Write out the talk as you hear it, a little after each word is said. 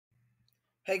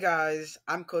Hey guys,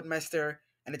 I'm codeMyster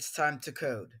and it's time to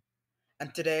code.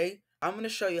 And today I'm going to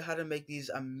show you how to make these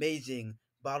amazing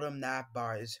bottom nav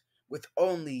bars with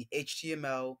only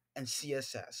HTML and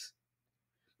CSS.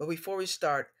 But before we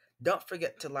start, don't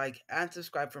forget to like and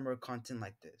subscribe for more content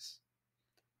like this.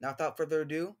 Now without further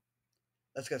ado,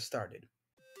 let's get started.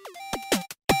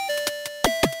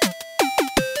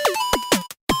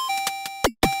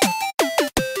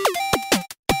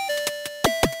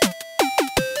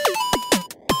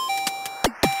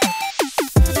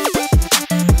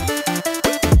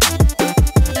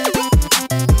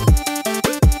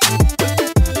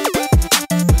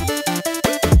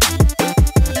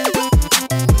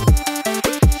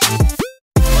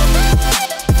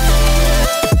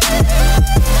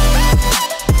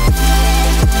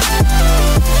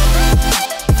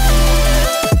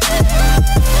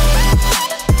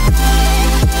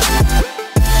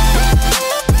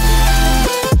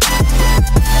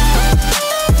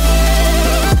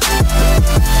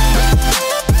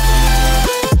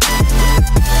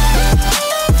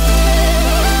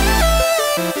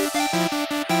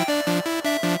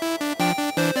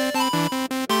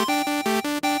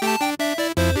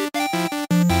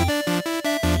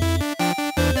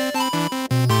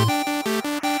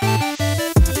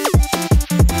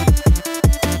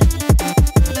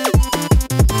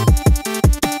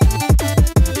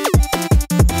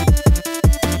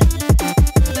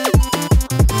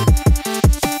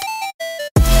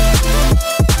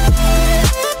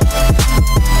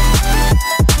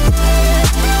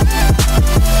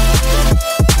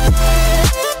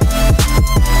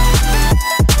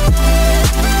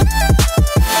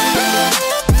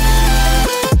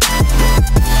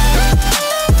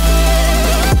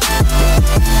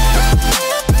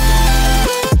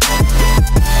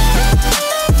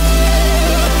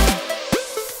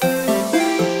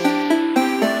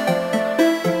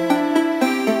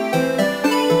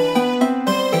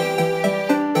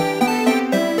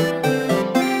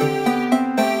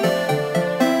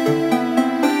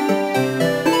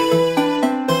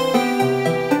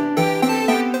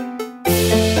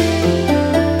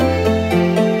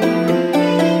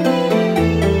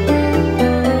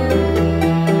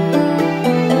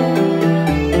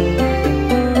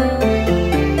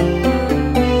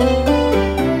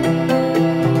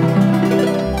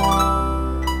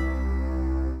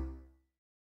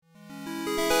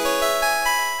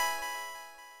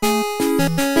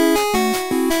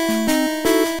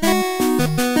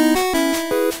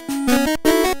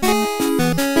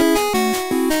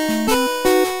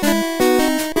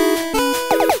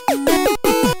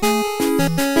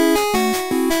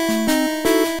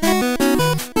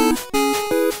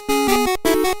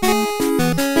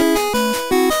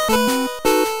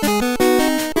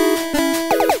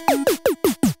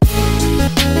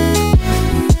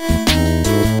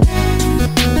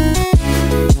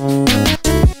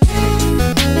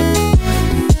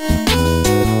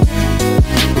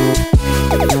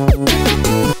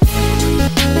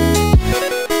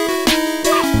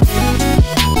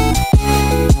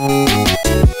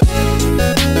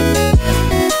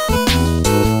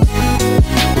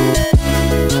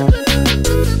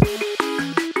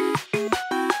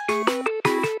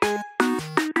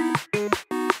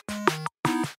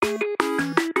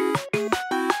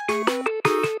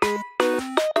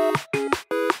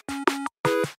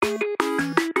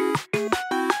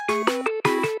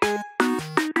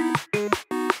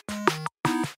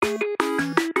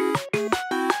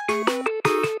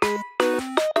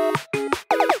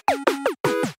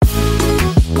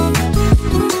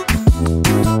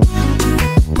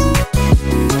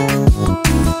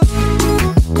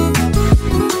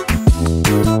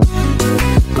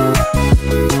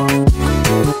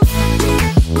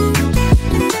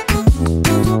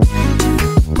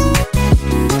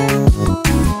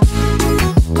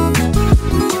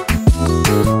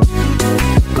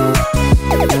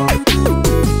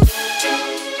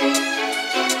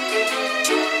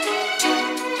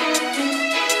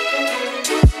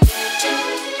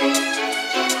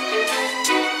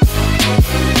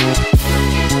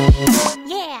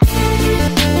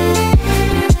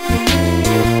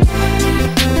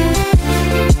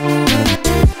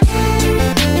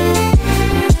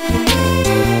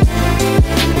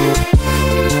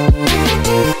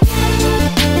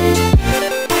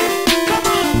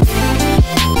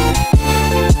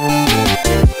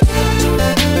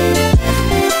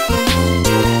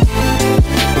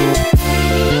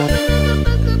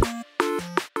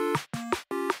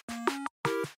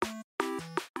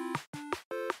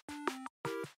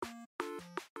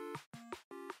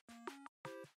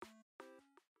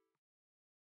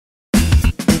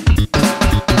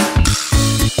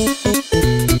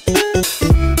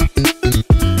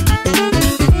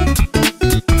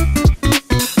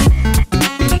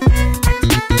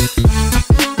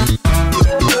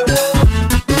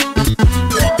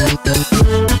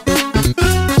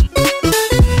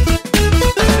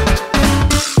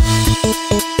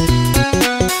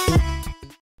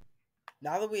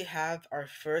 have our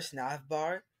first nav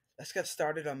bar, let's get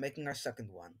started on making our second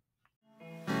one.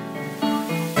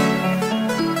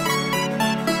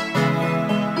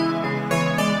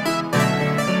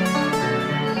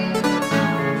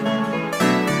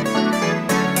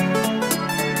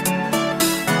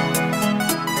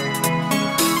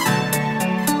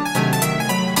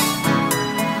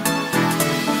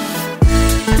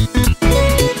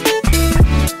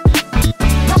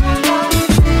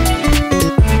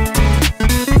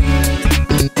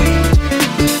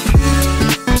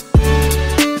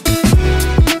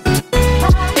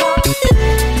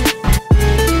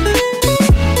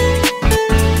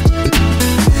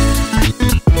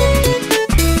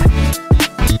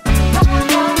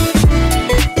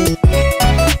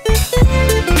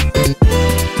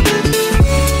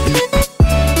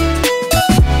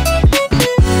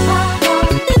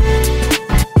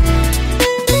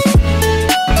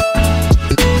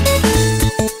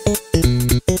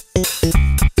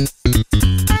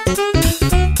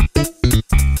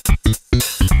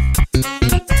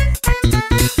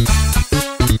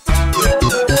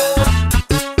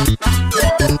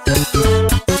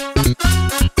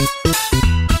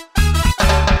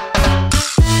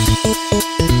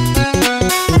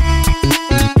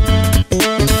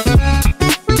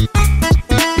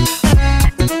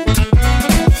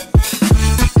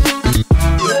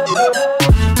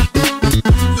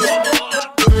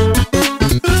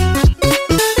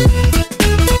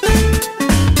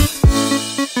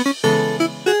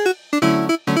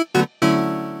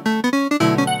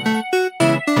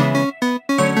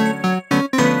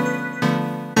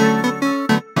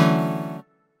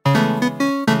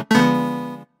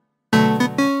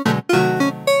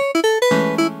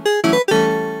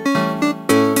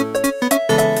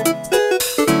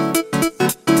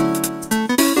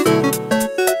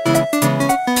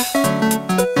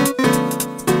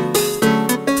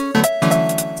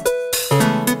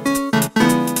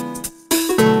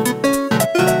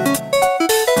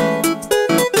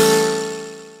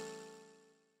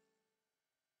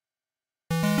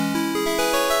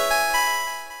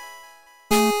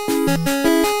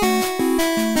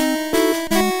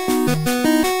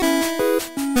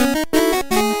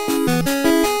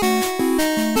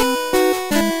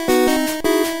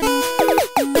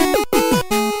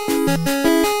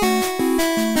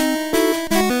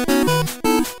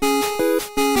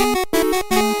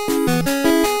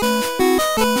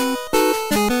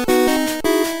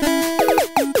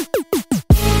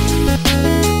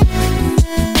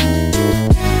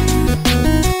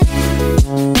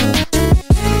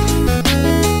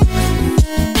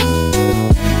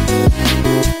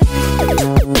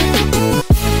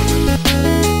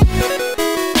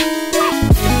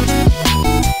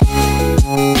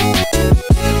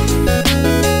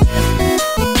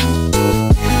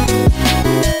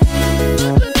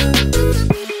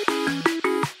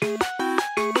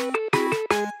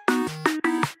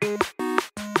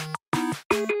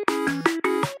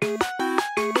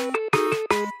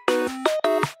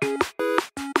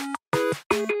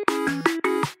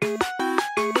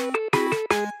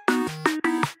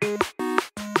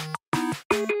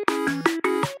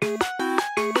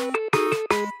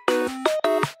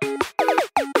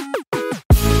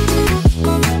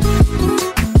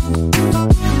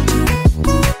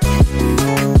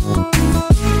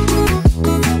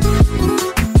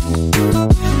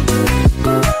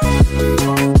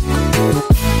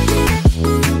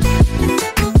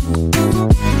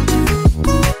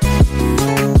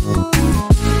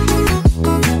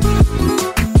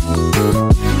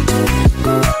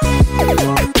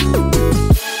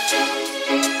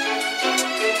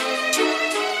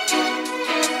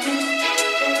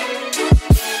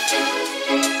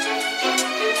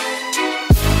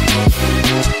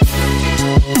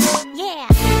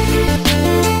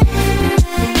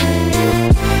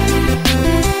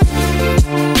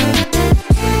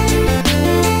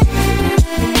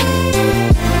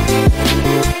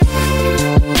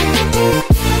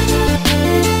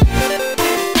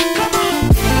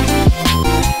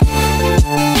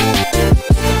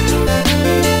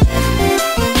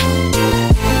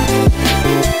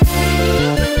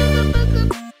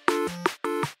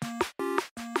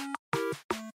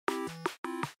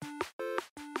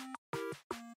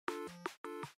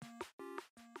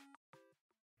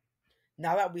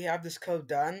 Now that we have this code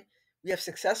done, we have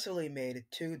successfully made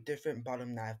 2 different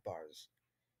bottom nav bars.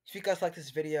 If you guys like this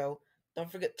video,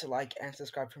 don't forget to like and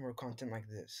subscribe for more content like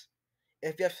this.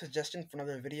 If you have suggestions for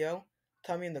another video,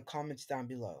 tell me in the comments down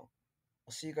below.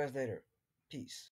 I'll see you guys later. Peace.